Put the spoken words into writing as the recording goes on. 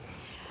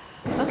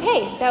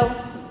Okay, so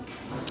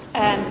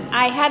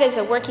I had as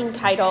a working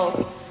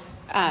title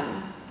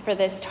for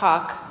this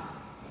talk,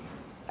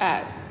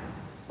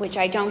 which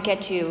I don't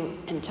get to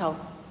until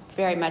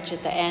very much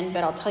at the end,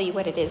 but I'll tell you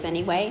what it is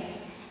anyway.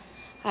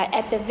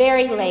 At the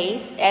very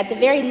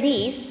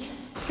least,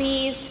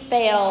 please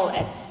fail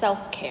at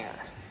self-care.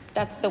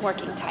 That's the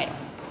working title.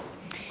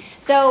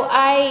 So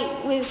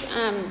I was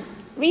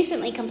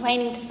recently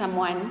complaining to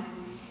someone,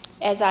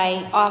 as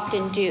I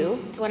often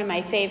do. It's one of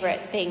my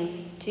favorite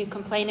things to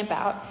complain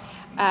about,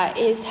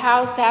 is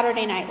how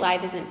Saturday Night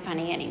Live isn't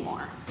funny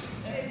anymore.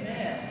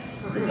 Amen.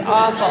 It's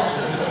awful.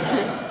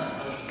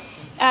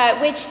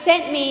 Which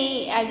sent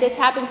me, this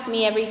happens to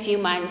me every few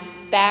months,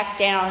 back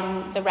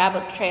down the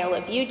rabbit trail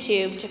of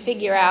YouTube to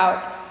figure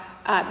out,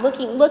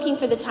 looking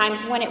for the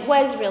times when it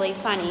was really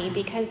funny,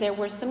 because there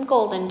were some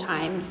golden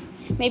times,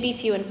 maybe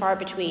few and far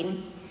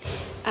between,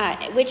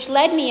 which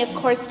led me, of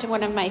course, to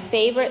one of my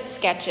favorite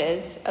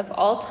sketches of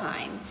all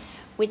time,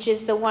 which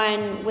is the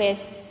one with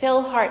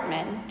Phil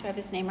Hartman. Do I have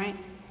his name right?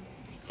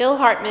 Phil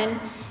Hartman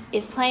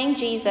is playing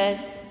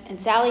Jesus,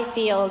 and Sally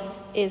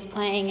Fields is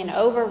playing an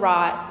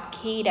overwrought,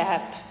 keyed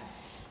up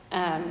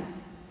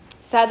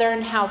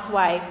Southern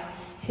housewife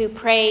who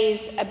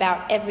prays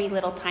about every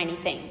little tiny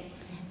thing.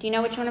 Do you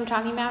know which one I'm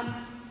talking about?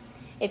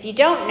 If you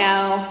don't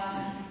know,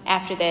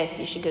 after this,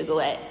 you should Google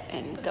it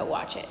and go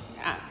watch it.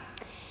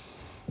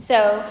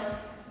 So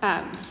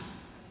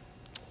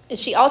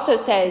she also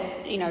says,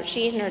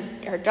 she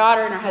and her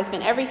daughter and her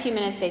husband, every few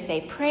minutes they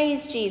say,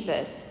 "Praise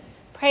Jesus,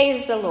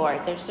 praise the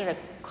Lord." They're sort of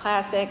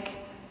classic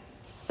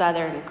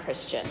Southern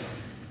Christian.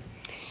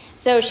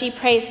 So she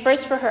prays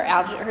first for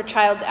her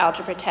child's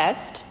algebra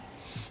test.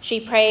 She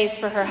prays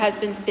for her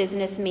husband's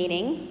business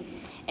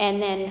meeting.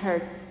 And then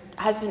her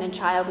husband and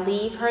child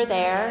leave her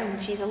there,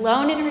 and she's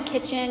alone in her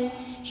kitchen.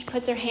 She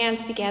puts her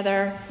hands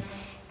together,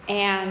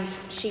 and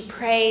she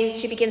prays.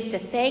 She begins to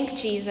thank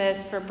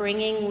Jesus for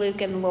bringing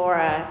Luke and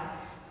Laura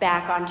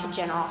back onto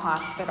General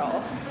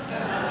Hospital.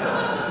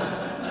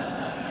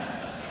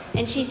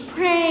 And she's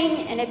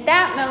praying, and at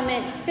that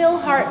moment, Phil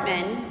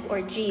Hartman,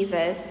 or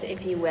Jesus,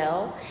 if you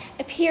will,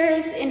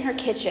 appears in her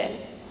kitchen.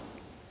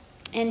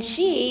 And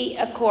she,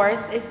 of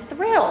course, is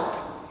thrilled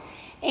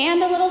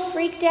and a little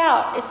freaked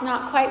out. It's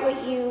not quite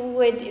what you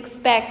would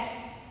expect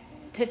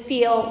to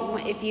feel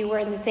if you were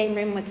in the same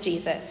room with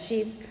Jesus.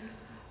 She's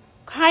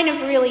kind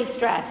of really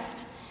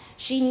stressed.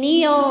 She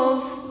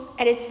kneels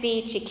at his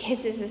feet. She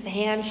kisses his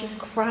hand. She's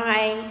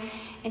crying.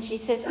 And she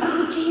says,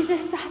 "Oh,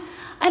 Jesus,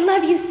 I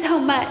love you so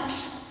much."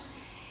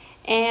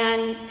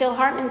 And Phil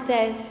Hartman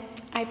says,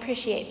 "I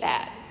appreciate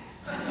that."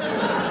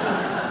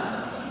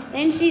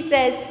 Then she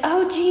says,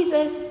 "Oh,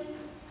 Jesus,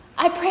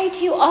 I pray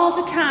to you all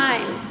the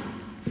time."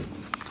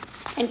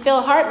 And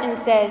Phil Hartman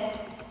says,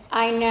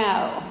 "I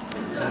know.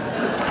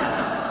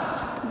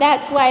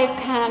 That's why I've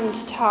come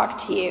to talk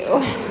to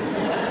you."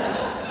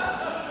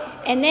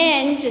 And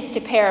then, just to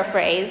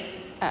paraphrase,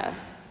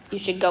 you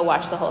should go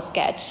watch the whole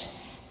sketch.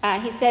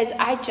 He says,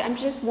 I'm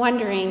just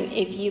wondering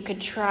if you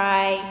could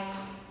try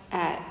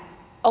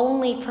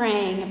only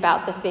praying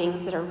about the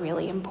things that are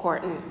really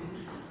important.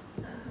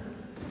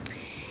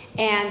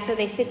 And so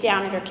they sit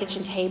down at her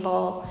kitchen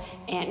table,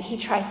 and he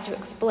tries to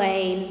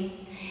explain,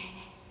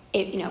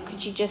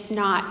 could you just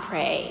not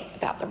pray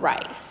about the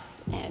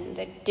rice and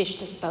the dish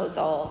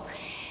disposal?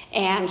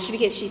 And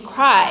she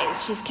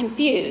cries, she's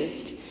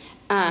confused.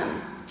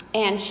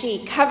 And she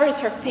covers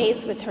her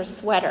face with her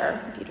sweater,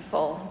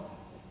 beautiful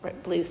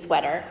blue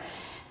sweater,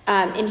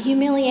 in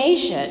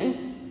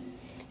humiliation,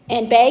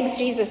 and begs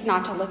Jesus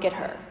not to look at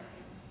her.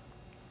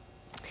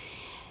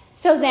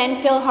 So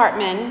then Phil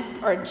Hartman,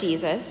 or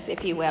Jesus,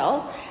 if you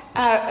will,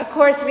 of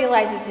course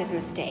realizes his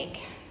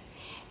mistake.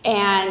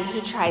 And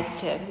he tries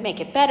to make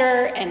it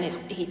better, and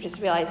he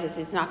just realizes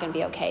it's not going to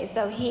be okay.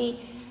 So he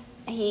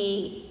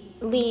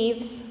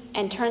leaves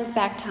and turns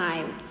back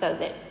time so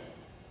that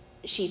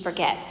she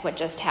forgets what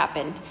just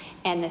happened,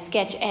 and the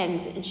sketch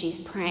ends, and she's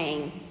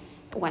praying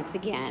once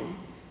again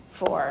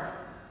for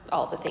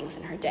all the things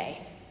in her day,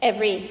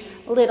 every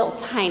little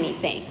tiny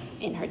thing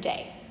in her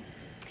day.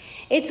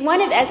 It's one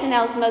of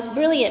SNL's most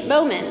brilliant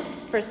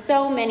moments for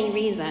so many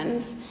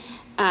reasons,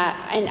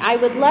 and I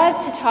would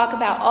love to talk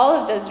about all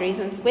of those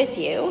reasons with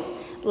you,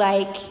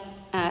 like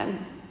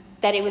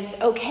that it was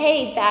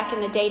okay back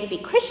in the day to be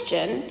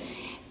Christian,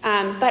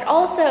 but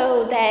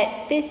also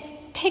that this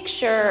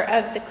picture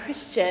of the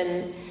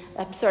Christian,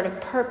 a sort of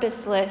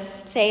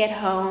purposeless,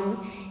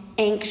 stay-at-home,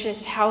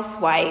 anxious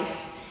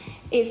housewife,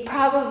 is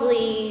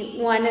probably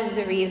one of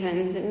the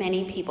reasons that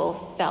many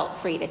people felt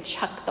free to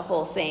chuck the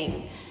whole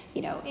thing,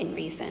 in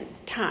recent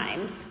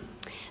times.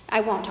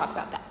 I won't talk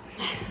about that.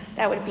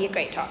 That would be a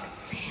great talk.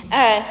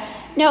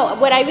 No,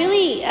 what I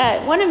really,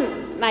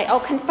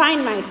 I'll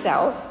confine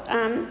myself,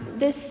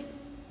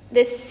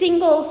 this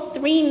single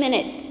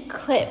 3-minute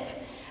clip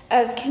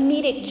of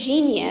comedic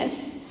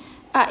genius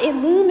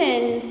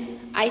illumines,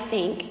 I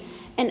think,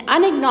 an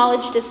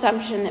unacknowledged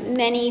assumption that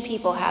many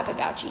people have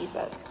about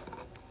Jesus,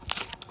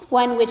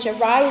 one which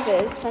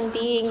arises from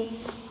being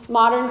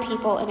modern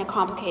people in a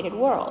complicated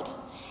world.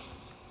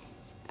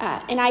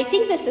 And I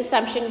think this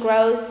assumption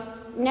grows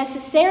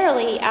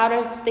necessarily out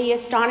of the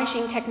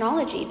astonishing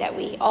technology that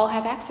we all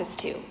have access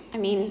to. I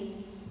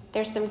mean,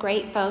 there's some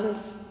great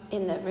phones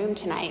in the room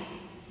tonight.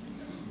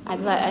 I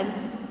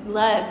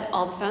love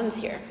all the phones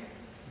here.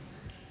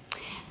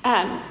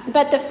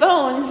 But the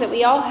phones that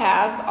we all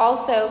have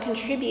also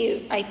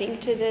contribute, I think,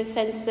 to the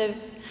sense of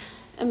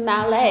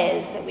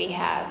malaise that we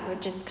have. We're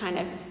just kind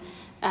of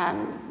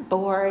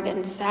bored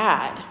and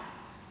sad.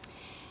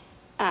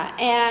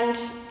 And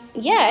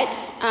yet,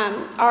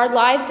 our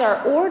lives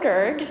are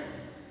ordered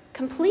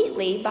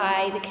completely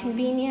by the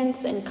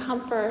convenience and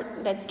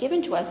comfort that's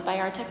given to us by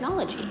our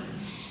technology,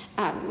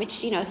 which,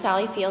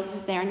 Sally Fields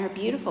is there in her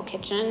beautiful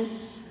kitchen.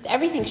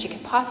 Everything she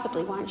could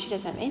possibly want. She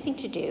doesn't have anything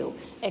to do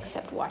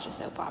except watch a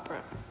soap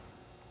opera.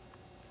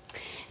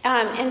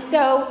 And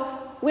so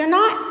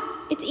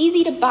it's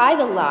easy to buy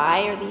the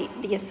lie or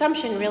the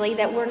assumption really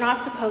that we're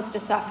not supposed to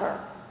suffer.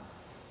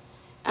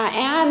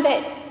 And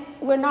that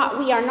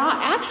we are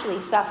not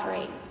actually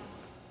suffering.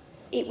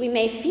 We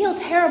may feel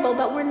terrible,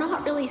 but we're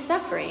not really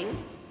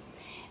suffering.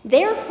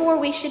 Therefore,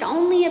 we should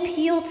only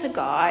appeal to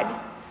God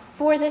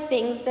for the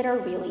things that are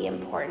really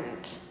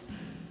important.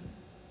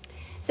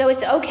 So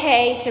it's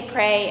okay to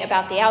pray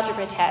about the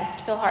algebra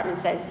test. Phil Hartman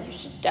says you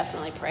should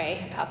definitely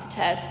pray about the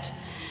test.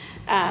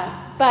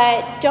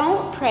 But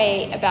don't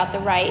pray about the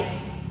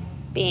rice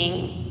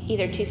being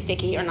either too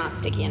sticky or not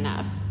sticky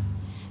enough,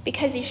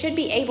 because you should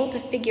be able to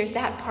figure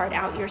that part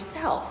out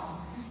yourself.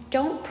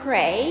 Don't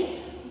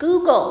pray,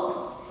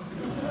 Google.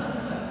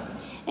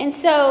 And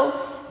so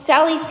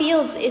Sally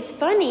Fields is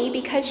funny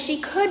because she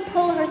could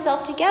pull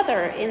herself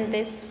together in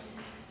this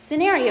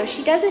scenario.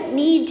 She doesn't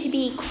need to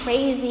be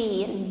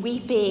crazy and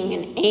weeping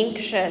and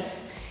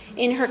anxious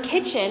in her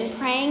kitchen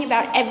praying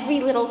about every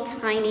little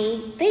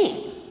tiny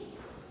thing.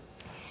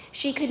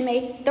 She could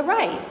make the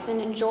rice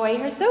and enjoy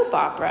her soap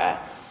opera.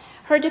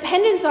 Her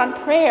dependence on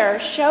prayer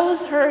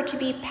shows her to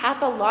be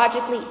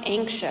pathologically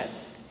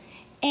anxious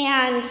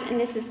and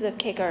this is the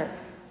kicker,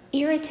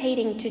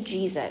 irritating to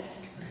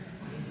Jesus.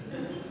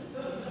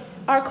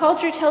 Our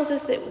culture tells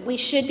us that we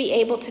should be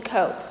able to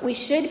cope. We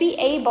should be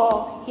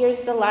able,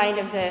 here's the line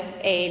of the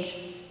age,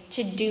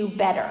 to do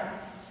better.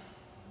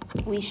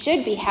 We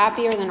should be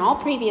happier than all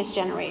previous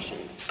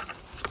generations.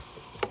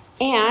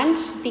 And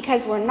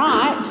because we're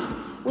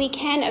not, we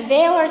can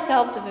avail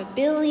ourselves of $1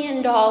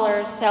 billion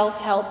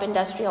self-help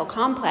industrial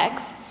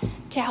complex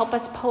to help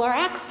us pull our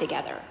acts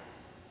together.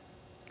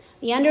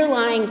 The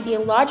underlying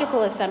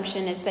theological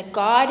assumption is that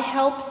God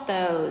helps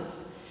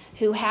those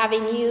who,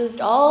 having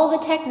used all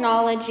the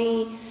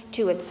technology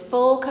to its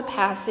full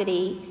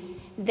capacity,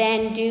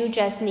 then do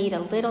just need a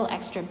little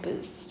extra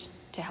boost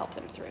to help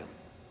them through.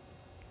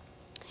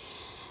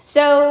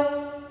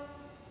 So,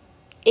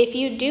 if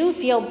you do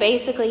feel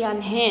basically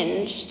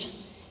unhinged,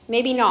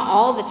 maybe not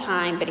all the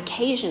time, but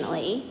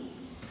occasionally,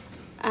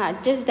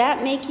 does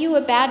that make you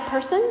a bad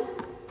person?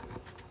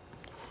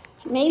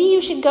 Maybe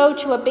you should go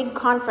to a big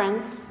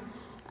conference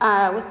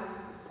with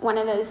one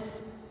of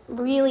those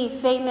really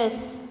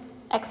famous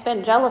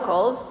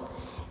evangelicals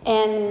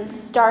and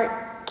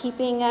start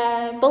keeping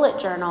a bullet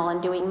journal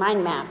and doing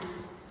mind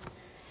maps.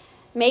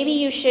 Maybe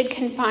you should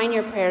confine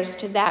your prayers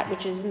to that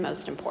which is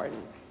most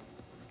important.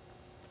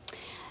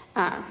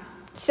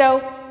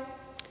 To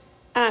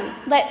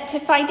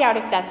find out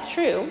if that's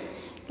true,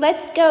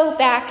 let's go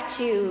back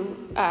to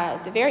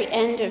the very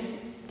end of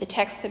the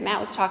text that Matt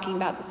was talking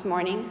about this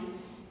morning,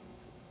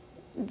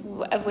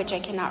 of which I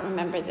cannot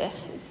remember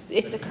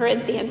it's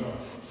Corinthians,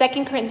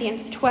 2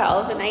 Corinthians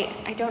 12, and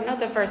I don't know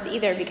the verse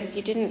either because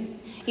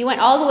you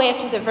went all the way up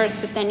to the verse,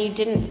 but then you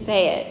didn't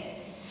say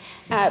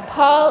it.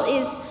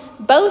 Paul is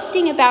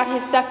boasting about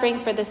his suffering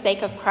for the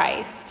sake of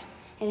Christ,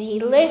 and he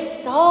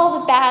lists all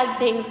the bad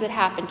things that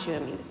happened to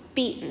him. He was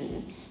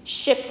beaten,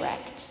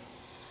 shipwrecked,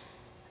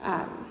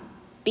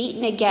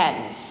 beaten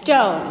again,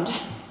 stoned,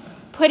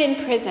 put in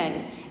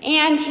prison,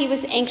 and he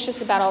was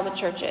anxious about all the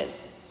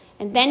churches.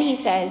 And then he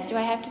says, do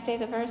I have to say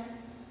the verse?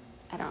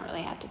 I don't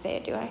really have to say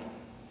it, do I?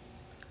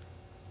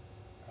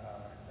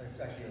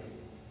 Actually,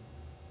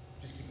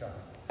 just keep talking.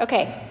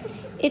 Okay.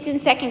 It's in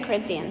 2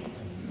 Corinthians.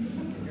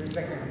 2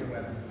 Corinthians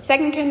 11.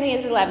 2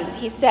 Corinthians 11.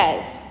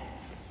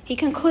 He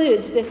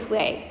concludes this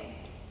way.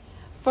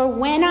 For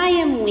when I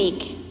am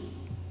weak,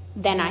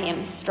 then I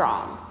am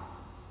strong.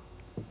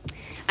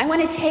 I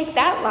want to take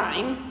that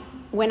line,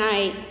 when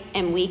I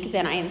am weak,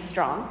 then I am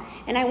strong,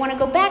 and I want to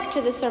go back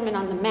to the Sermon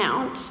on the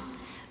Mount,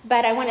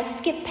 but I want to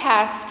skip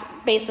past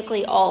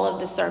basically all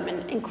of the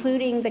sermon,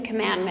 including the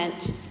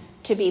commandment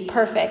to be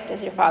perfect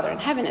as your Father in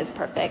heaven is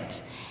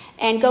perfect,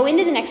 and go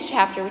into the next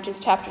chapter, which is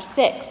chapter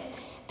 6,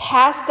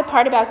 past the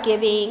part about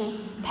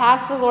giving,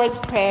 past the Lord's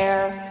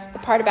Prayer, the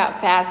part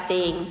about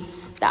fasting,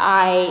 the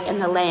eye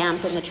and the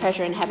lamp and the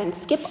treasure in heaven.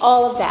 Skip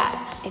all of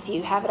that if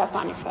you have it up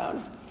on your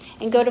phone,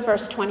 and go to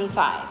verse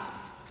 25.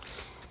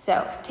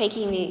 So,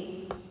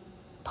 taking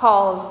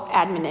Paul's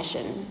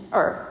admonition,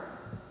 or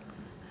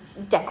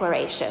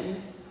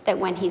declaration, that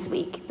when he's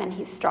weak, then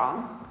he's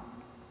strong.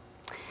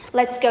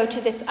 Let's go to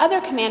this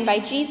other command by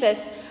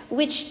Jesus,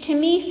 which to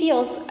me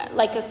feels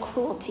like a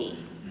cruelty.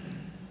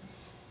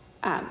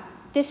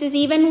 This is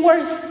even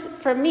worse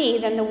for me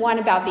than the one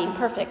about being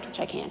perfect, which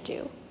I can't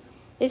do.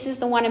 This is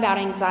the one about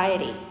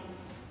anxiety.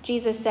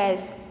 Jesus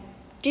says,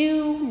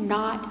 do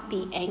not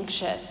be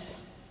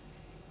anxious.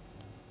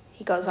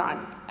 He goes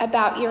on,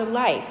 about your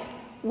life,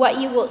 what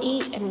you will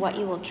eat and what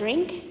you will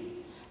drink,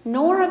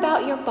 nor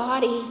about your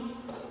body,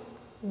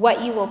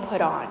 what you will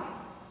put on.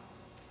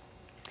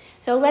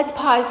 So let's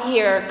pause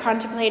here,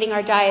 contemplating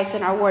our diets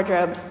and our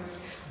wardrobes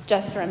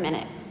just for a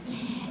minute.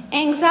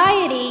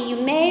 Anxiety, you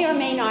may or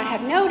may not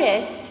have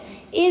noticed,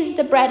 is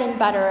the bread and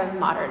butter of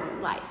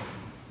modern life.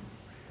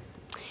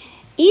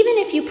 Even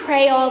if you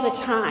pray all the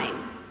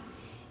time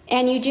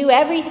and you do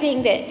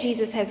everything that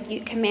Jesus has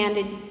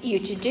commanded you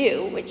to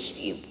do, which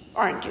you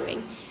aren't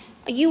doing,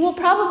 you will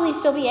probably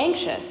still be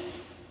anxious.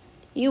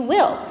 You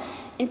will.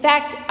 In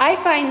fact, I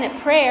find that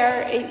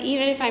prayer,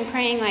 even if I'm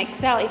praying like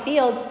Sally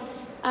Fields,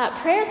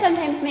 prayer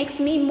sometimes makes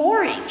me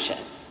more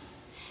anxious,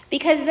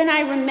 because then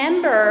I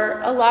remember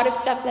a lot of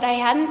stuff that I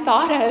hadn't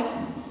thought of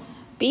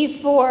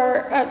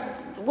before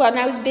when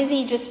I was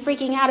busy just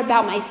freaking out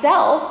about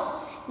myself.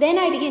 Then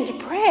I begin to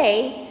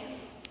pray,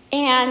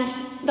 and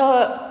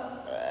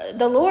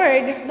the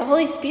Lord, the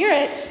Holy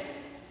Spirit,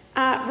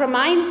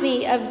 reminds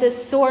me of the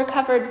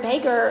sore-covered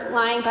beggar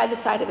lying by the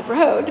side of the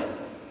road.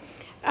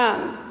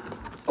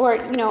 Or,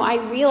 I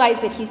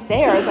realize that he's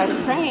there as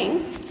I'm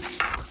praying.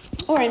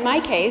 Or in my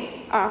case,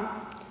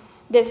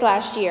 this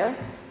last year,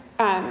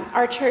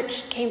 our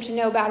church came to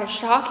know about a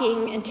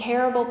shocking and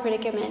terrible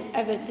predicament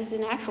of this is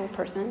an actual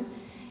person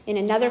in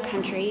another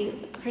country.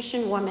 A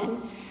Christian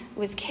woman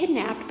was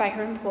kidnapped by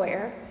her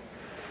employer,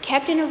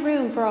 kept in a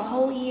room for a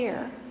whole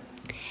year,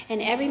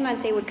 and every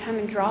month they would come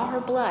and draw her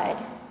blood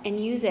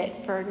and use it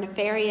for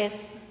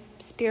nefarious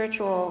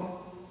spiritual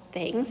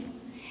things.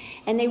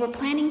 And they were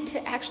planning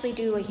to actually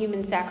do a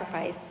human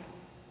sacrifice.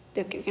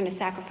 They're going to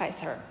sacrifice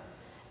her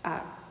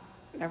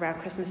around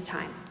Christmas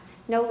time.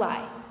 No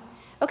lie.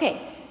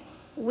 Okay,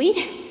 you're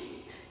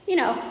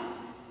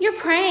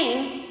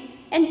praying,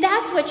 and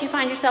that's what you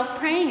find yourself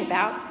praying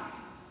about.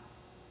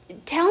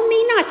 Tell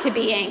me not to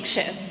be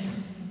anxious.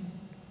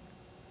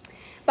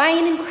 By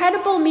an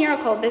incredible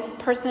miracle, this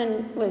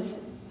person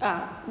was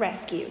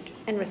rescued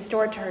and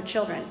restored to her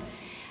children.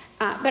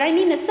 But I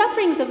mean, the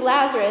sufferings of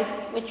Lazarus,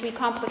 which we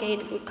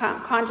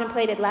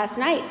contemplated last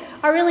night,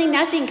 are really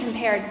nothing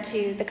compared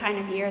to the kind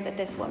of year that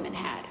this woman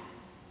had.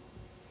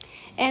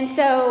 And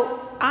so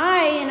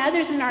I and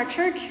others in our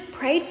church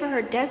prayed for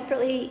her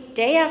desperately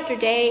day after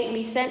day, and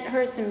we sent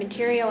her some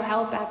material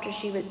help after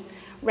she was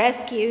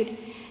rescued.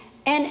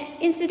 And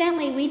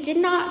incidentally, we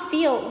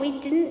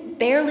didn't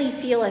barely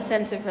feel a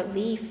sense of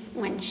relief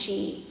when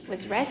she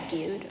was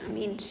rescued. I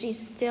mean, she's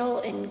still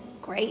in a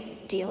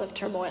great deal of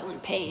turmoil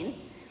and pain.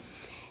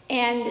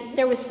 And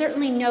there was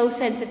certainly no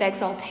sense of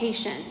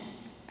exaltation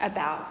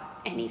about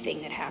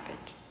anything that happened.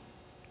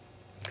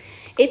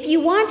 If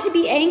you want to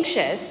be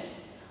anxious,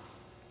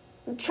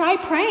 try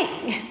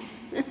praying.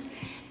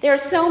 There are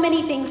so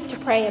many things to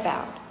pray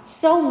about.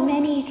 So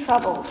many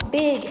troubles,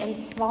 big and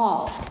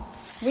small,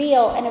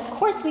 real. And of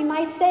course, we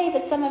might say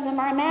that some of them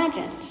are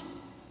imagined.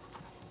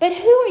 But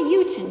who are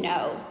you to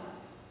know,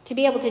 to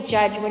be able to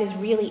judge what is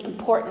really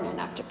important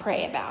enough to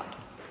pray about?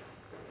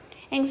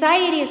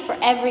 Anxiety is for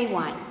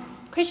everyone,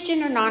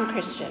 Christian or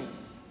non-Christian.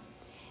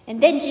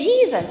 And then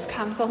Jesus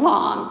comes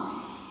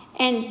along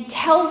and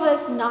tells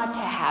us not to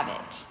have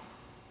it.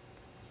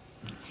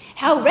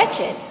 How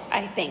wretched,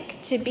 I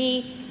think, to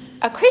be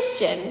a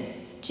Christian,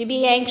 to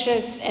be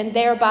anxious and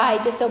thereby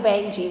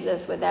disobeying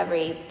Jesus with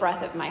every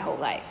breath of my whole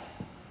life.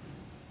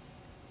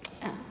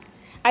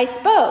 I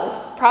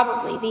suppose,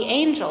 probably, the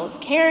angels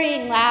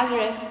carrying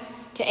Lazarus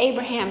to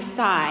Abraham's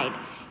side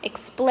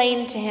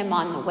explained to him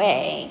on the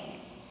way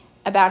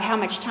about how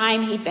much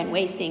time he'd been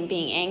wasting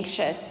being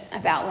anxious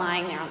about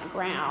lying there on the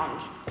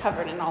ground,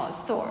 covered in all his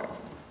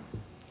sores.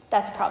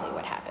 That's probably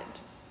what happened.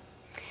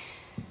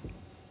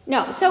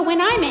 No, so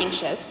when I'm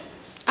anxious,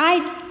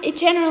 it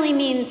generally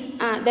means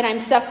that I'm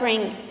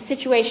suffering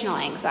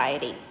situational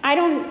anxiety. I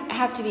don't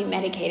have to be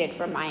medicated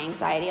for my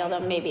anxiety, although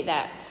maybe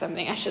that's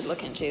something I should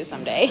look into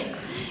someday.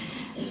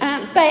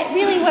 But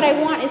really what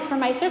I want is for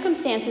my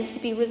circumstances to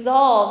be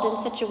resolved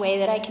in such a way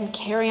that I can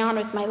carry on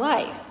with my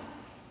life.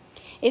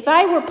 If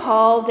I were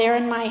Paul there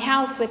in my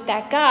house with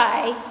that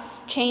guy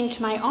chained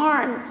to my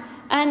arm,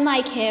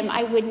 unlike him,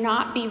 I would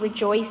not be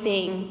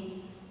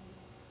rejoicing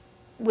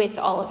with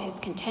all of his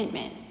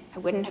contentment. I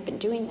wouldn't have been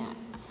doing that.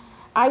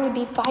 I would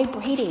be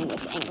vibrating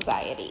with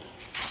anxiety.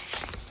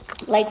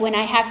 Like when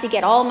I have to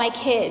get all my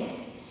kids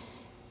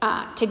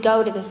to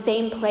go to the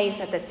same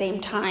place at the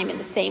same time in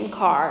the same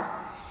car,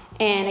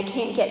 and I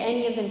can't get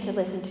any of them to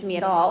listen to me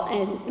at all,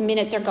 and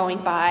minutes are going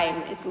by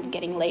and it's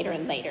getting later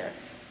and later.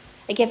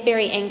 I get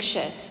very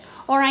anxious.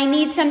 Or I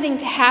need something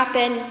to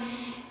happen,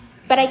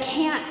 but I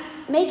can't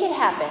make it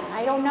happen.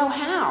 I don't know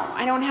how.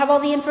 I don't have all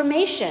the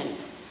information.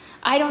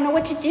 I don't know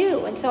what to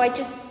do, and so I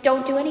just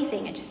don't do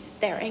anything. I just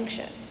sit there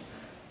anxious.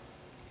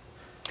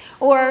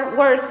 Or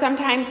worse,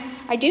 sometimes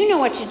I do know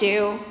what to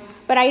do,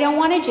 but I don't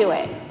want to do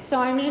it. so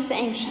I'm just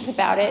anxious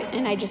about it,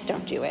 and I just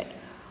don't do it.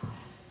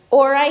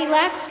 Or I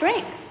lack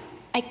strength.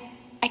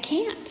 I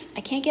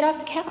can't get off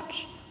the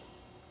couch.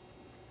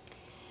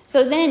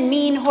 So then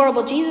mean,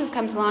 horrible Jesus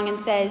comes along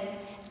and says,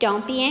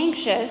 don't be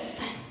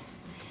anxious.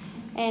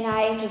 And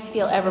I just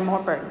feel ever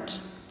more burdened.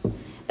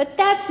 But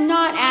that's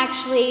not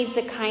actually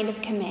the kind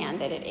of command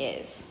that it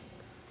is.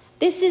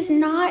 This is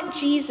not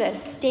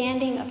Jesus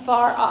standing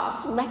afar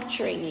off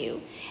lecturing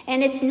you.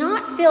 And it's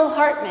not Phil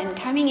Hartman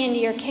coming into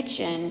your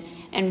kitchen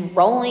and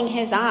rolling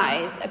his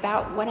eyes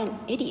about what an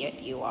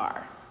idiot you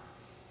are.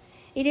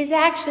 It is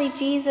actually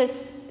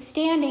Jesus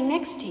standing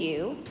next to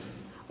you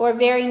or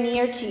very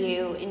near to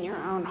you in your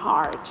own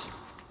heart.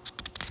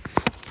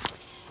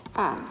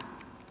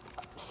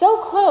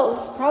 So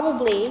close,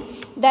 probably,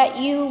 that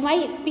you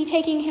might be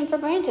taking him for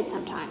granted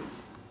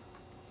sometimes.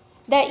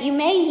 That you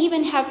may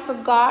even have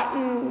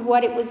forgotten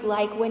what it was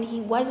like when he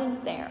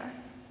wasn't there,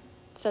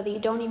 so that you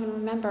don't even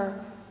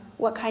remember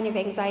what kind of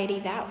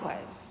anxiety that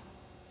was.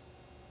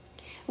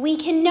 We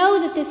can know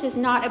that this is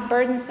not a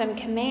burdensome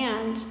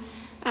command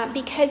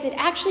because it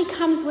actually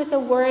comes with a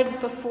word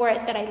before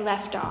it that I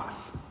left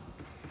off.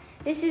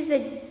 This is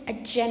a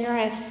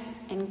generous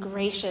and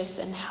gracious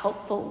and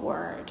helpful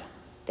word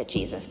that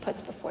Jesus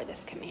puts before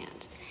this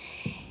command.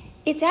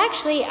 It's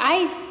actually,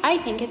 I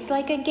think it's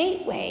like a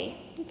gateway,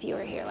 if you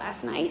were here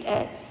last night,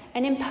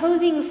 an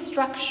imposing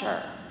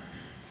structure,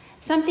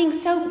 something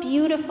so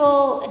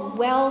beautiful and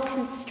well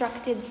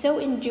constructed, so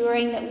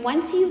enduring that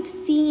once you've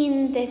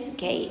seen this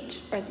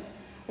gate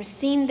or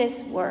seen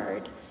this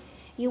word,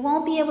 you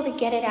won't be able to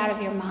get it out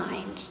of your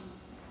mind.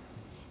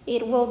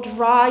 It will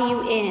draw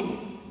you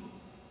in.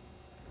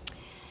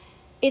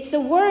 It's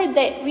a word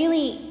that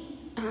really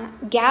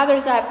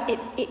gathers up,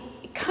 it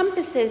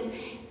encompasses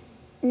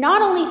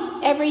not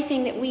only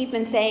everything that we've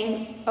been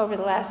saying over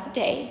the last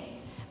day,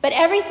 but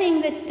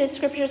everything that the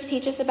scriptures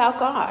teach us about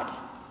God.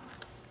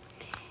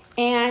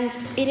 And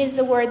it is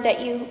the word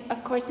that you,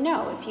 of course,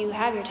 know if you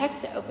have your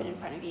text open in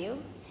front of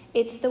you.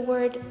 It's the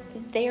word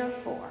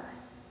therefore.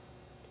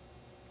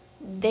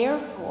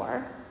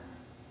 Therefore,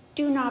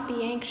 do not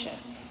be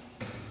anxious.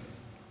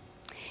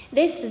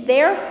 This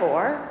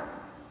therefore,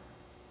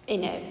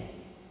 in a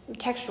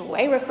textual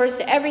way, refers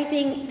to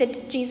everything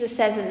that Jesus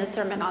says in the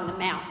Sermon on the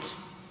Mount,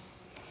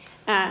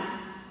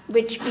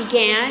 which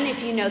began,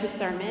 if you know the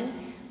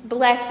sermon,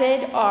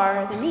 blessed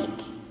are the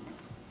meek.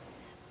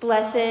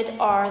 Blessed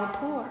are the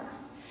poor.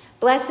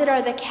 Blessed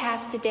are the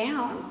cast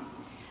down.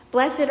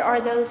 Blessed are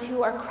those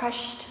who are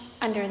crushed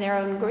under their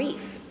own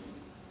grief.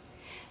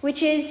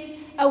 Which is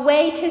a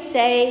way to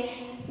say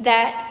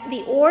that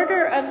the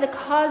order of the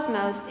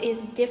cosmos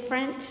is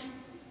different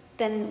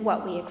than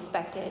what we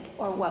expected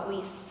or what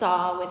we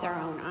saw with our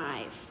own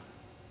eyes.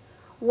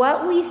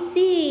 What we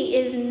see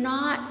is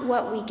not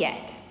what we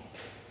get.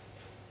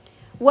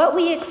 What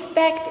we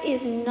expect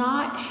is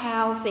not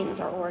how things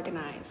are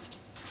organized.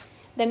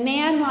 The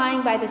man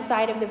lying by the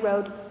side of the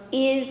road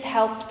is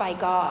helped by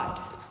God.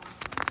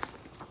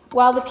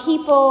 While the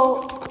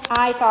people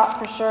I thought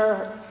for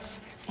sure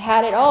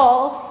had it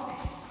all,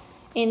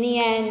 in the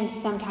end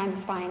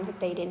sometimes find that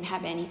they didn't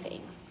have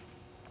anything.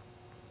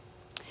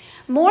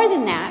 More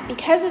than that,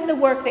 because of the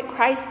work that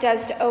Christ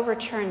does to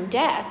overturn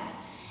death,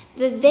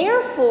 the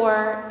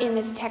therefore in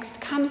this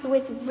text comes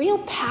with real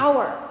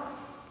power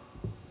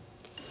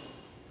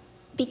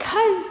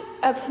because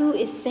of who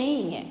is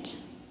saying it,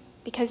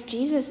 because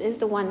Jesus is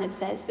the one that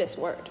says this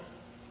word.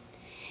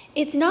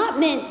 It's not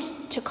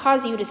meant to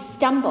cause you to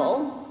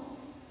stumble,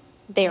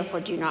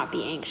 therefore do not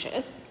be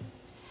anxious.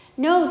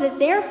 No, the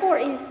therefore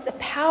is the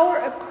power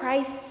of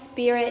Christ's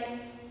Spirit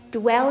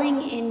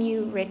dwelling in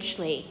you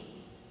richly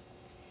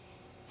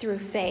through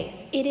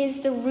faith. It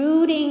is the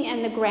rooting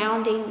and the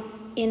grounding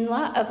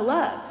of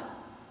love.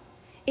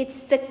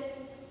 It's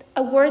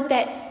a word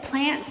that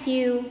plants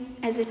you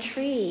as a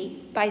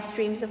tree by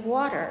streams of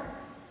water,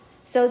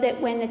 so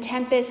that when the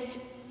tempest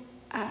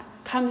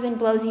comes and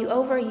blows you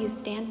over, you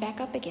stand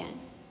back up again.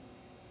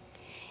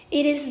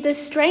 It is the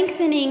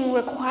strengthening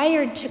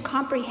required to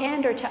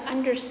comprehend or to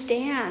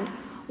understand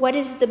what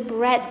is the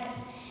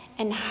breadth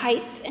and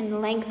height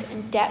and length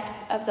and depth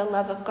of the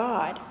love of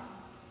God.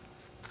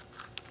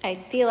 I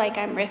feel like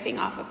I'm riffing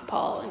off of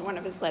Paul in one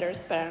of his letters,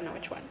 but I don't know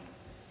which one.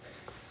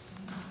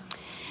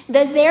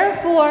 The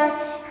therefore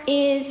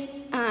is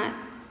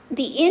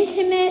the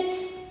intimate,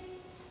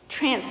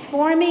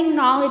 transforming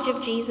knowledge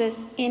of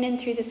Jesus in and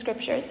through the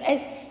scriptures.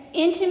 As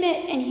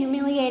intimate and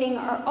humiliating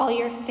are all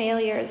your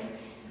failures,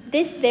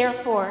 this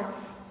therefore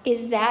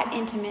is that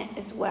intimate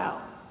as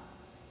well.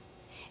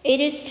 It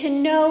is to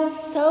know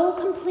so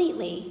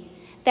completely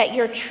that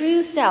your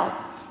true self,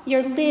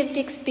 your lived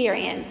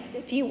experience,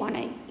 if you want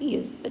to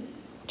use the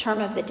term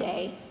of the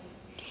day,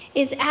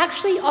 is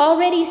actually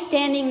already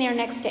standing there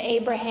next to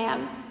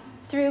Abraham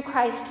through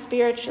Christ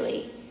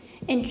spiritually,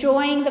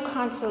 enjoying the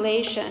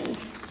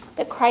consolations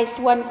that Christ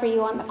won for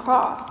you on the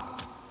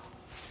cross.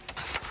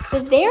 The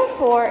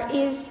therefore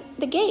is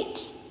the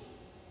gate.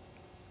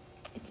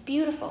 It's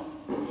beautiful.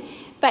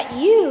 But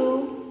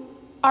you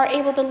are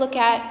able to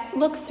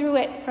look through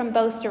it from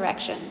both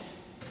directions.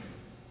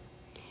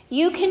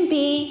 You can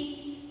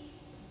be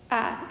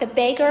the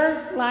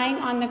beggar lying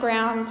on the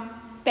ground,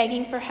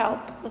 begging for help,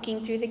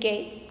 looking through the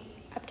gate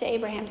up to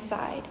Abraham's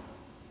side.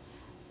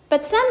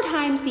 But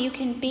sometimes you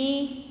can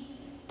be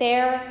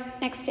there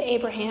next to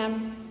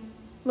Abraham,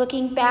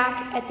 looking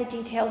back at the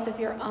details of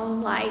your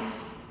own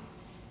life,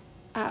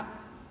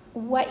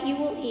 what you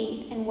will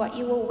eat and what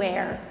you will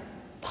wear,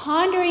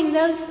 pondering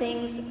those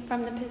things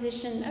from the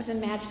position of the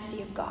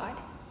majesty of God.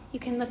 You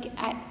can look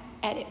at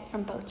it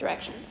from both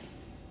directions.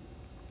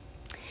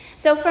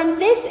 So from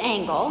this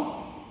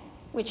angle,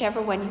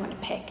 whichever one you want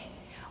to pick,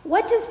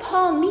 what does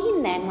Paul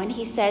mean then when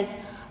he says,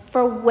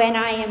 "For when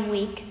I am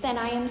weak, then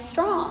I am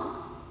strong"?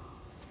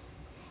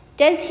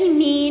 Does he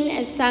mean,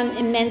 as some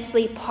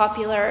immensely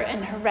popular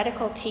and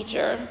heretical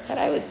teacher that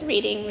I was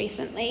reading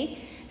recently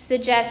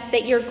suggests,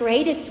 that your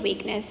greatest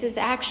weakness is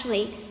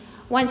actually,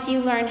 once you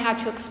learn how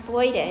to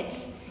exploit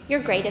it, your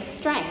greatest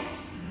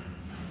strength?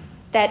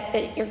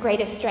 That your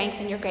greatest strength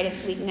and your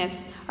greatest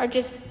weakness are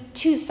just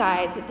two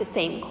sides of the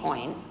same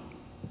coin?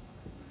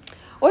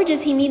 Or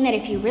does he mean that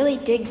if you really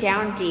dig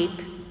down deep,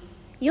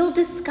 you'll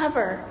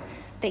discover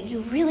that you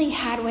really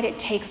had what it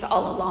takes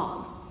all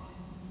along?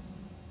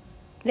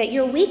 That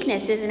your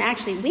weakness isn't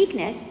actually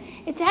weakness,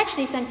 it's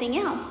actually something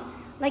else,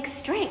 like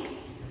strength.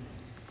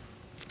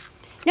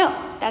 No,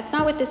 that's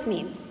not what this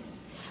means.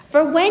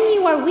 For when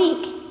you are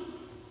weak,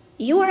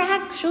 you are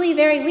actually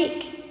very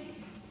weak.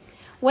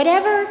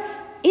 Whatever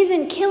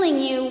isn't killing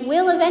you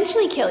will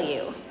eventually kill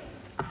you.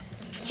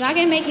 It's not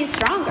going to make you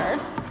stronger.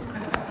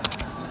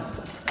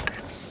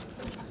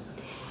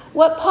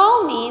 What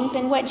Paul means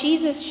and what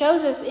Jesus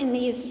shows us in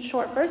these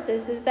short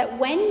verses is that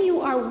when you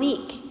are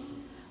weak,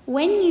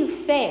 when you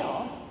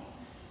fail,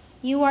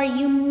 you are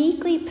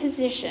uniquely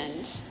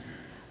positioned,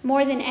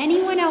 more than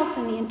anyone else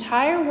in the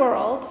entire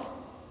world,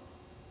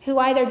 who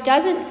either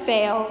doesn't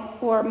fail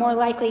or more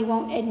likely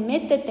won't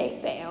admit that they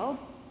fail,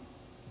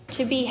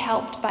 to be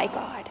helped by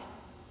God.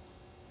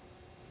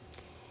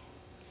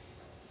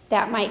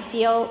 That might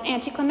feel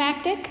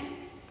anticlimactic,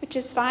 which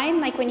is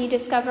fine, like when you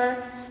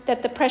discover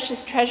that the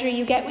precious treasure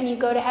you get when you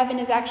go to heaven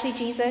is actually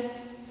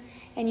Jesus,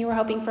 and you were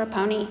hoping for a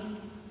pony.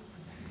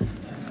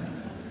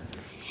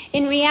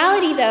 In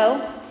reality,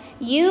 though,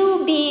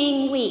 you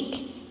being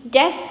weak,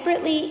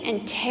 desperately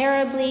and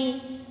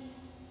terribly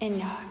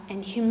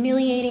and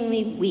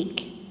humiliatingly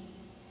weak,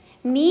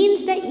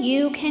 means that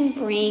you can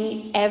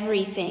bring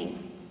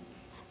everything,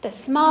 the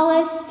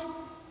smallest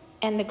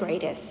and the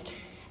greatest,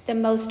 the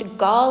most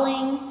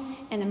galling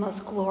and the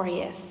most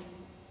glorious,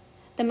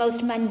 the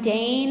most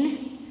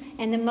mundane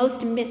and the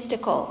most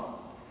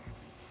mystical,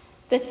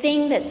 the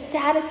thing that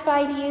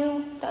satisfied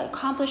you, the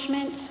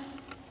accomplishment,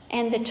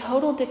 and the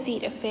total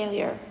defeat of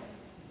failure.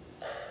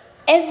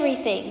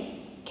 Everything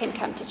can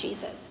come to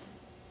Jesus.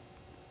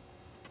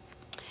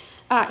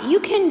 You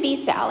can be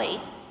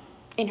Sally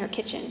in her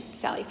kitchen,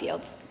 Sally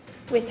Fields,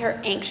 with her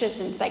anxious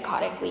and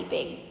psychotic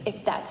weeping,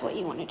 if that's what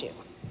you want to do.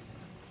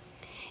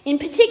 In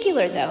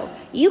particular, though,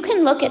 you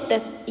can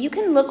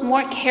look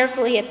more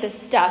carefully at the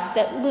stuff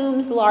that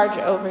looms large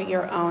over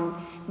your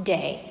own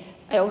day,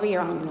 over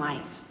your own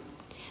life.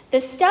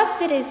 The stuff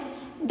that is,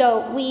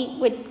 though we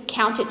would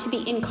count it to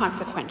be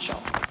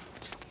inconsequential.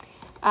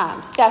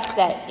 Stuff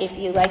that if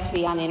you like to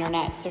be on the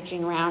internet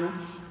searching around,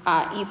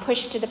 you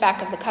push to the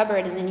back of the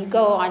cupboard and then you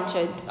go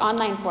onto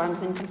online forums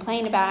and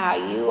complain about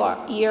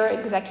how your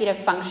executive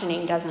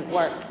functioning doesn't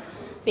work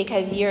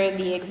because you're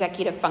the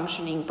executive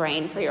functioning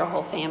brain for your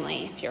whole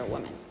family if you're a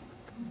woman.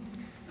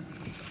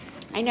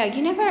 I know,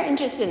 you never are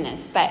interested in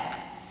this, but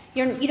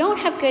you don't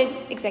have good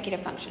executive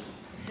function.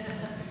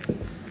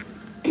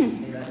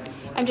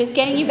 I'm just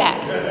getting you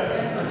back.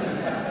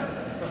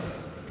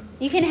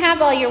 You can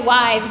have all your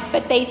wives,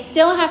 but they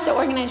still have to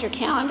organize your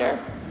calendar.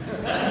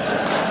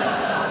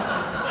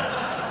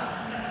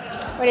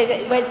 What is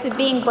it? What's the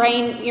being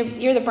brain?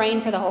 You're the brain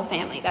for the whole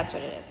family. That's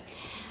what it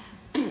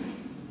is.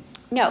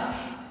 No.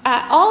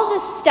 All the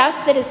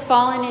stuff that has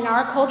fallen in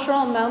our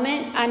cultural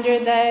moment under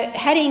the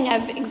heading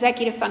of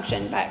executive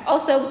function, but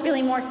also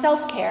really more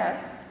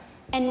self-care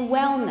and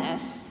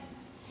wellness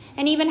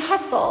and even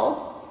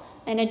hustle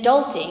and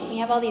adulting. We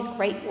have all these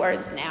great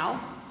words now.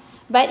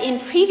 But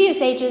in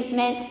previous ages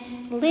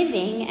meant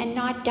living and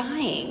not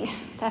dying.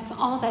 That's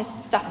all this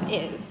stuff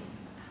is.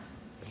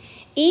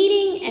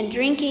 Eating and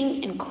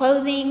drinking and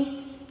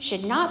clothing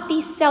should not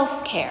be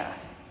self-care.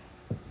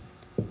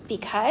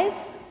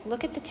 Because,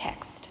 look at the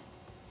text,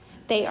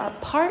 they are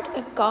part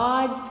of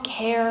God's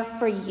care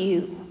for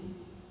you.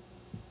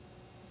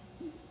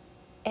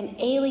 An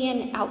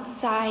alien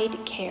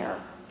outside care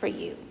for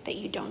you that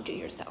you don't do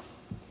yourself.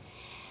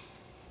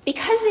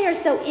 Because they are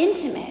so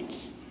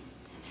intimate,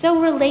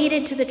 so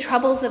related to the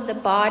troubles of the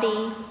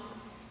body,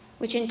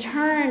 which in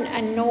turn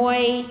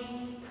annoy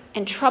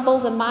and trouble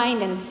the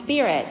mind and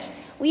spirit,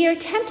 we are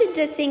tempted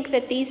to think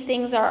that these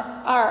things are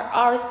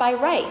ours by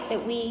right,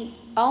 that we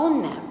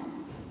own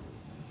them.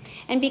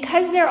 And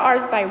because they're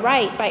ours by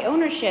right, by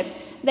ownership,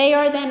 they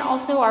are then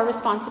also our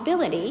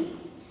responsibility,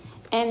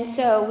 and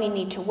so we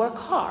need to work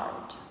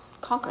hard,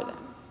 conquer them.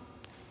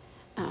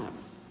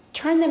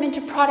 turn them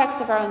into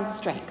products of our own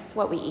strength,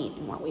 what we eat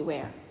and what we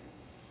wear.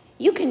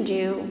 You can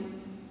do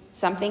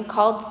something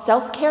called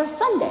Self-Care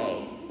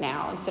Sunday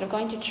now instead of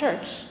going to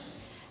church,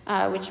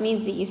 which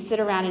means that you sit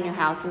around in your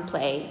house and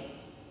play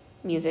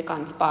music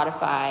on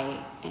Spotify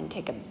and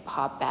take a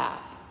hot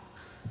bath.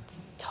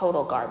 It's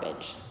total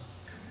garbage.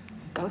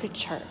 Go to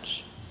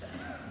church.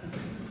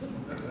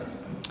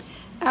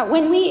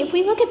 If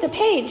we look at the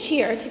page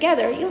here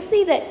together, you'll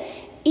see that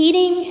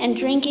eating and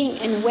drinking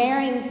and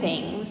wearing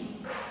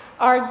things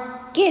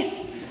are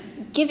gifts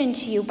given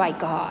to you by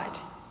God.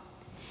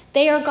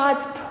 They are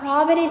God's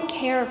provident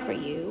care for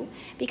you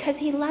because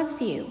he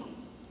loves you.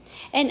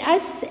 And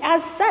as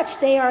such,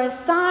 they are a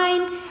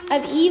sign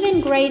of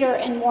even greater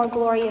and more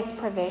glorious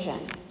provision.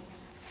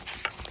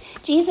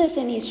 Jesus,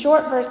 in these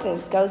short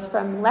verses, goes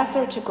from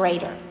lesser to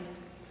greater.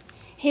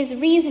 His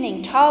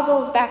reasoning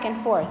toggles back and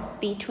forth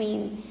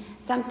between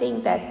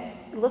something that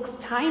looks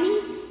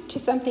tiny to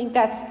something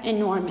that's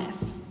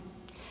enormous.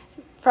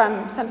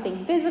 From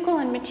something physical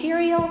and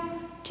material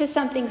to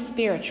something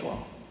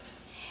spiritual.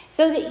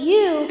 So that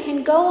you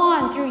can go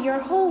on through your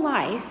whole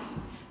life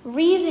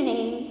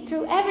reasoning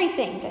through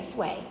everything this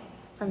way,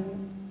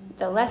 from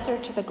the lesser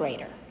to the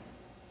greater.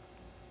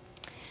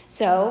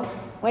 So,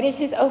 what is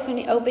his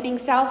opening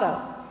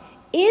salvo?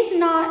 Is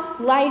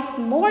not life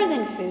more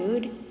than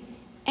food,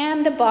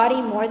 and the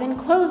body more than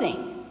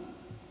clothing?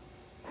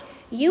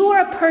 You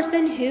are a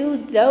person who,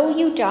 though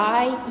you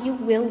die, you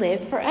will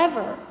live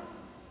forever.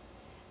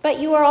 But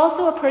you are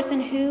also a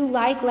person who,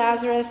 like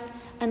Lazarus,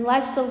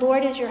 unless the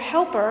Lord is your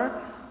helper,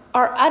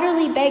 are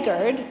utterly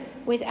beggared,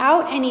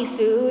 without any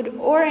food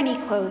or any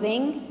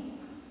clothing.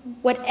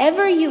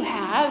 Whatever you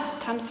have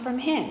comes from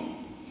him.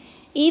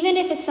 Even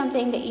if it's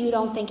something that you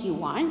don't think you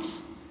want,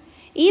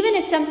 even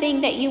if it's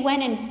something that you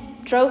went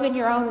and drove in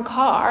your own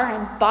car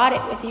and bought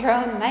it with your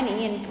own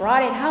money and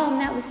brought it home,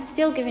 that was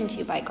still given to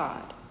you by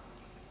God,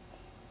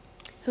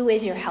 who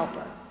is your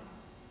helper.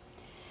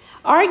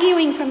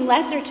 Arguing from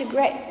lesser to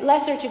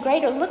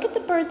greater, look at the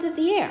birds of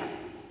the air.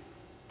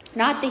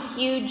 Not the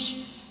huge,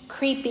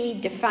 creepy,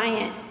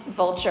 defiant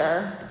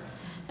vulture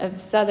of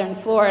southern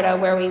Florida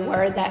where we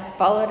were that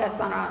followed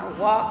us on our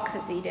walk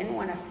because he didn't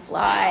want to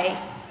fly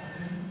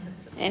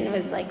and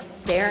was like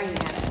staring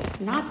at us.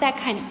 Not that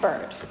kind of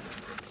bird.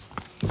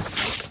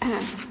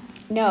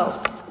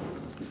 No.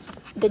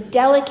 The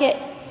delicate,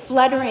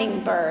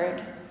 fluttering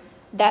bird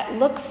that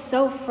looks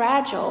so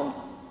fragile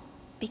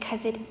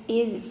because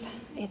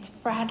it's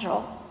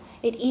fragile.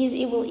 It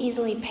will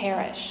easily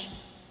perish.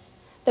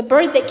 The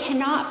bird that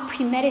cannot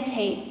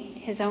premeditate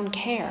his own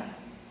care,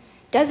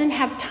 doesn't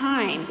have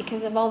time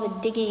because of all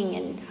the digging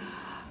and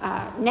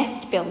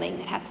nest building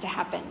that has to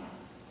happen,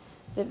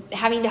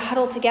 having to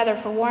huddle together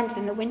for warmth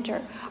in the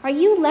winter. Are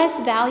you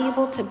less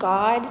valuable to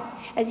God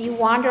as you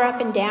wander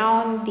up and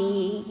down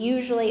the,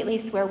 usually, at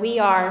least where we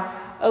are,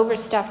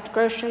 overstuffed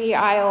grocery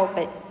aisle,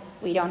 but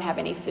we don't have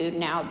any food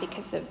now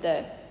because of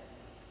the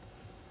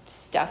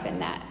stuff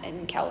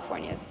in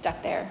California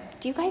stuck there.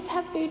 Do you guys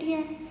have food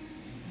here?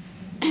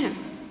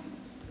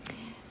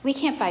 We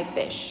can't buy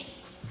fish.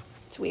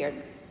 It's weird.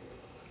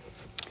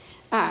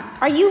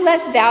 Are you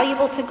less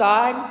valuable to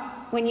God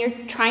when you're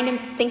trying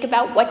to think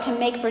about what to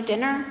make for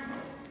dinner?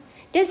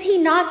 Does he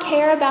not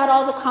care about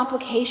all the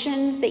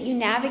complications that you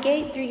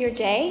navigate through your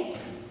day?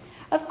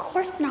 Of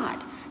course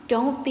not.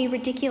 Don't be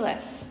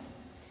ridiculous.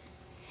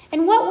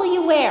 And what will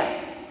you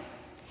wear?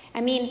 I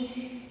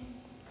mean,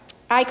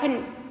 I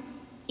couldn't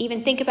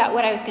even think about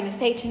what I was going to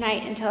say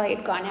tonight until I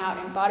had gone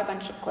out and bought a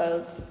bunch of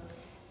clothes,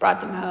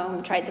 brought them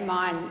home, tried them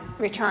on,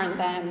 returned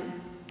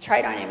them,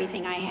 tried on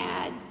everything I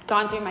had,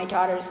 gone through my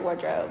daughter's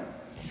wardrobe,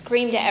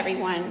 screamed at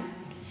everyone,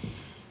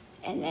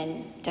 and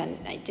then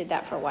I did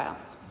that for a while.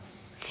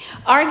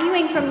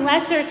 Arguing from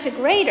lesser to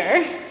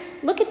greater,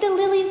 look at the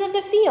lilies of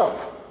the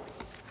field.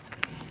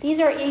 These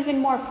are even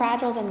more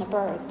fragile than the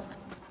birds.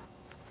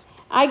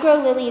 I grow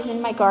lilies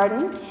in my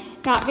garden,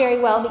 not very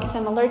well because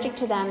I'm allergic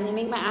to them. They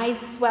make my eyes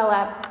swell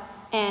up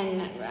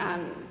and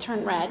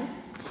turn red.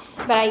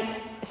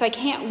 So I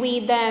can't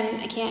weed them,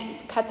 I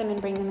can't cut them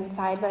and bring them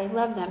inside, but I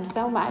love them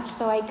so much.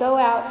 So I go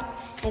out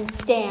and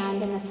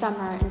stand in the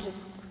summer and just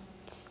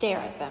stare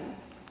at them.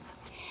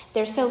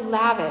 They're so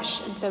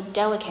lavish and so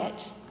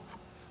delicate.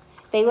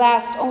 They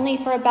last only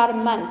for about a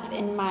month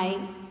in my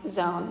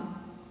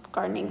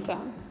gardening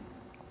zone.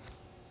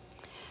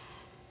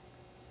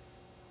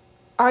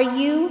 Are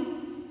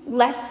you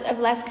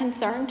less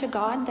concern to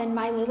God than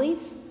my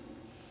lilies?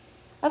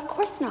 Of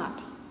course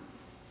not.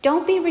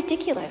 Don't be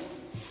ridiculous.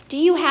 Do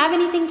you have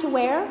anything to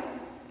wear?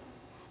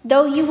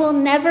 Though you will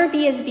never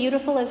be as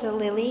beautiful as a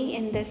lily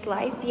in this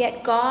life,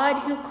 yet God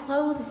who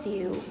clothes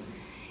you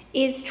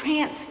is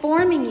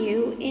transforming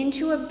you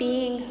into a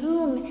being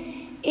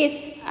whom,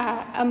 if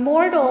a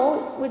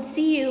mortal would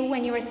see you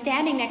when you were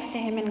standing next to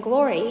him in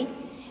glory,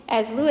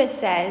 as Lewis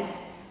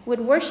says,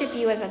 would worship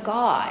you as a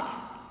god,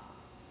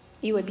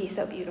 you would be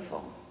so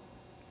beautiful.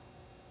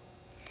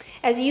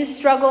 As you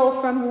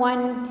struggle from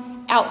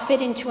one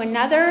outfit into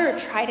another, or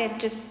try to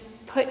just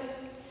put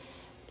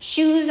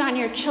shoes on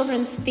your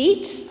children's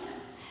feet,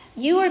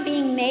 You are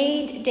being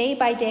made day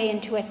by day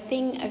into a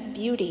thing of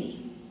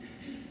beauty.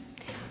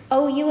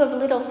 O you of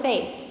little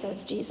faith,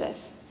 says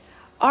Jesus,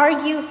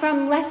 argue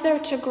from lesser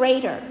to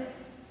greater,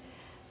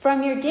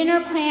 from your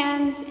dinner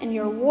plans and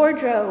your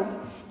wardrobe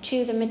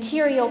to the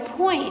material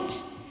point,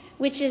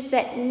 which is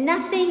that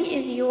nothing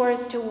is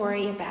yours to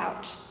worry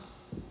about.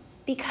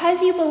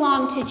 Because you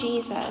belong to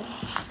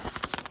Jesus,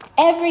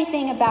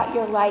 everything about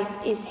your life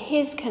is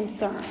his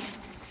concern.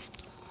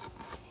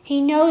 He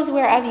knows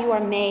whereof you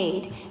are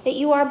made, that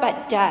you are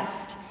but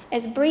dust,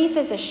 as brief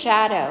as a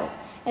shadow,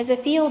 as a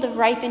field of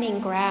ripening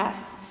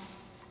grass,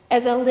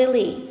 as a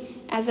lily,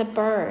 as a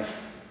bird.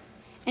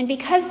 And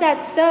because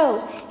that's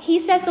so, he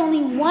sets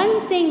only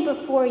one thing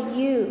before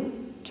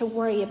you to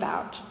worry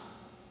about.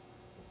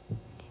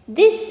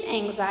 This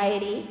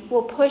anxiety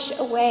will push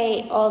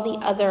away all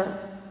the other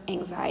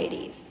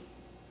anxieties.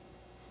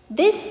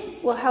 This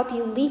will help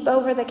you leap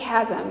over the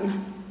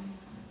chasm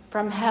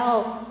from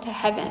hell to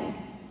heaven.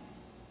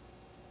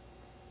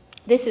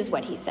 This is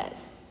what he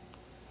says.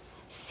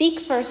 Seek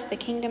first the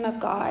kingdom of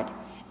God,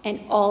 and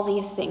all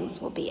these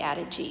things will be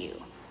added to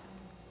you.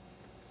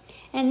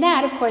 And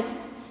that, of course,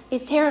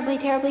 is terribly,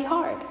 terribly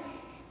hard.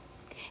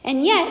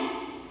 And yet,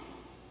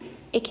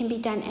 it can be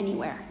done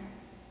anywhere.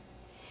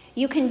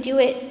 You can do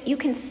it, you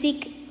can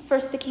seek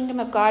first the kingdom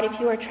of God if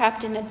you are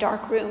trapped in a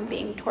dark room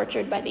being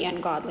tortured by the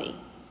ungodly.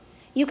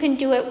 You can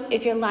do it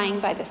if you're lying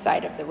by the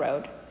side of the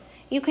road.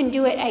 You can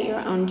do it at your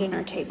own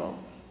dinner table.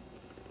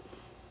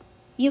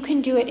 You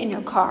can do it in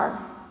your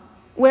car.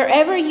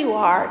 Wherever you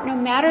are, no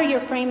matter your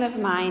frame of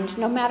mind,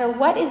 no matter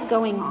what is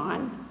going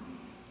on,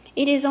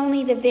 it is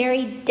only the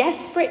very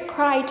desperate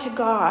cry to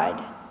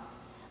God,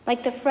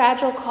 like the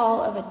fragile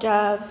call of a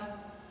dove,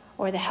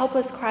 or the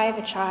helpless cry of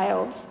a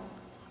child,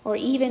 or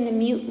even the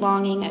mute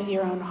longing of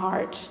your own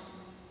heart.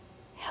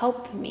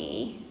 Help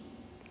me,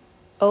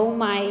 O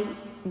my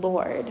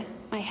Lord,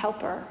 my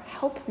helper,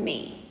 help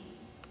me.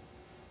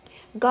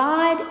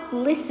 God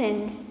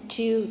listens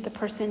to the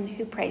person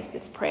who prays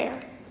this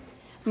prayer.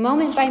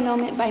 Moment by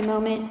moment by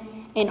moment,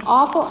 in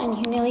awful and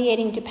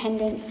humiliating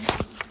dependence.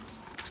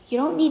 You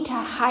don't need to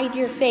hide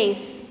your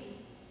face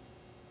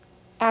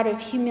out of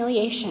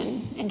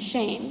humiliation and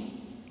shame,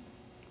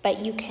 but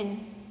you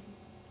can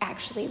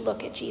actually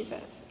look at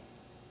Jesus.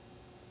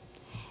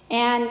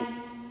 And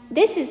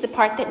this is the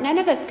part that none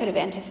of us could have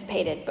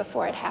anticipated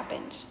before it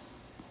happened.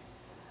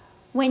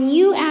 When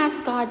you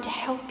ask God to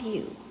help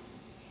you,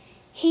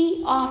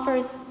 he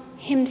offers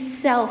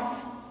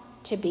himself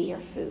to be your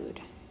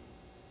food.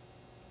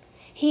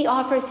 He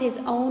offers his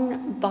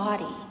own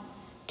body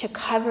to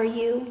cover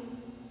you.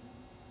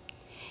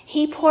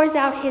 He pours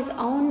out his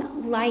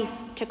own life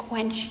to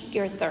quench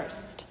your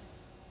thirst.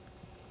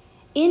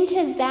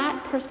 Into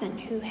that person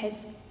who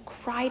has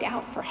cried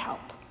out for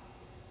help,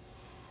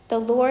 the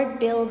Lord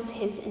builds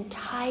his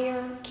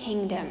entire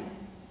kingdom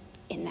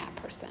in that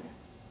person.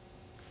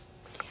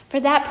 For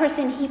that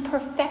person, he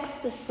perfects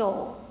the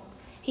soul.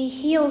 He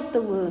heals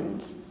the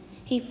wounds.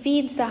 He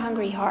feeds the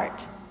hungry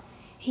heart.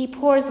 He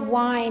pours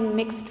wine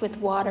mixed with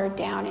water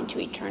down into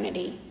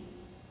eternity.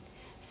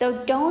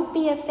 So don't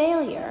be a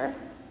failure.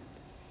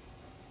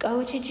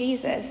 Go to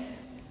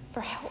Jesus for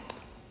help.